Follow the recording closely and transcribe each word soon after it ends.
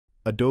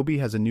Adobe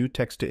has a new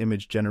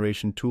text-to-image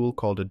generation tool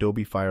called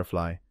Adobe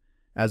Firefly.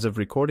 As of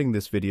recording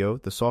this video,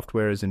 the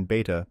software is in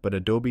beta, but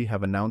Adobe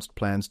have announced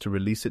plans to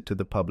release it to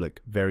the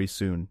public very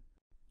soon.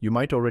 You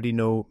might already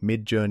know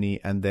Midjourney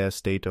and their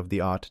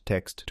state-of-the-art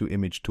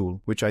text-to-image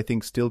tool, which I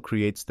think still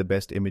creates the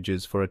best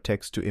images for a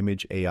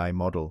text-to-image AI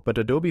model. But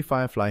Adobe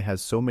Firefly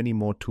has so many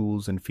more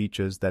tools and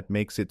features that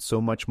makes it so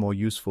much more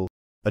useful.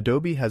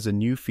 Adobe has a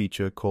new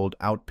feature called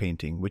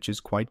outpainting, which is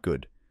quite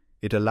good.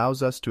 It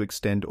allows us to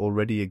extend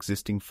already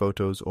existing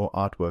photos or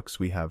artworks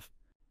we have.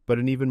 But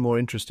an even more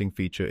interesting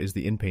feature is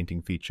the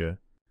inpainting feature,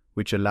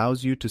 which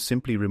allows you to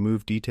simply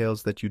remove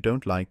details that you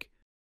don't like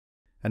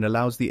and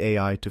allows the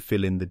AI to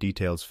fill in the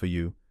details for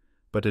you.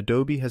 But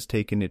Adobe has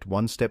taken it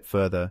one step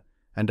further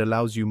and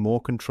allows you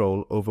more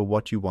control over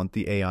what you want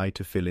the AI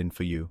to fill in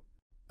for you.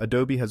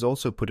 Adobe has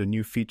also put a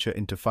new feature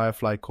into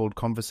Firefly called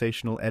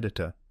Conversational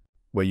Editor,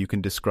 where you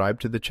can describe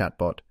to the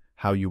chatbot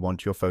how you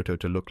want your photo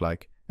to look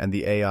like, and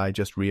the AI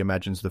just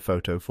reimagines the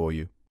photo for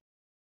you.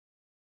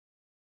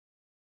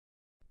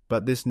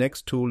 But this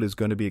next tool is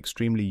going to be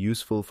extremely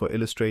useful for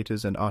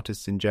illustrators and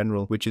artists in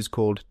general, which is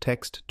called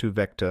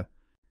text-to-vector.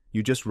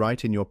 You just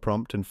write in your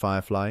prompt and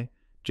Firefly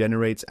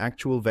generates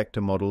actual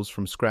vector models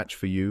from scratch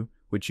for you,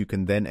 which you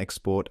can then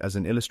export as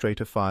an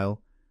Illustrator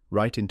file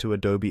right into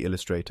Adobe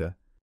Illustrator.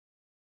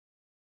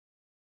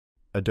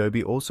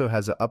 Adobe also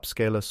has an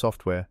upscaler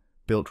software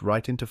built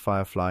right into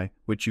Firefly,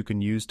 which you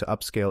can use to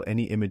upscale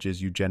any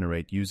images you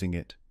generate using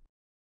it.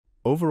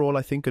 Overall,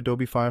 I think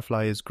Adobe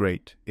Firefly is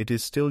great. It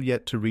is still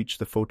yet to reach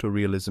the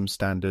photorealism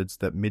standards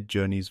that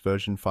Midjourney's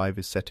version 5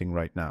 is setting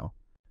right now.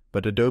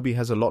 But Adobe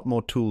has a lot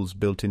more tools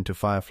built into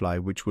Firefly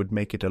which would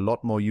make it a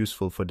lot more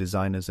useful for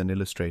designers and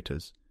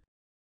illustrators.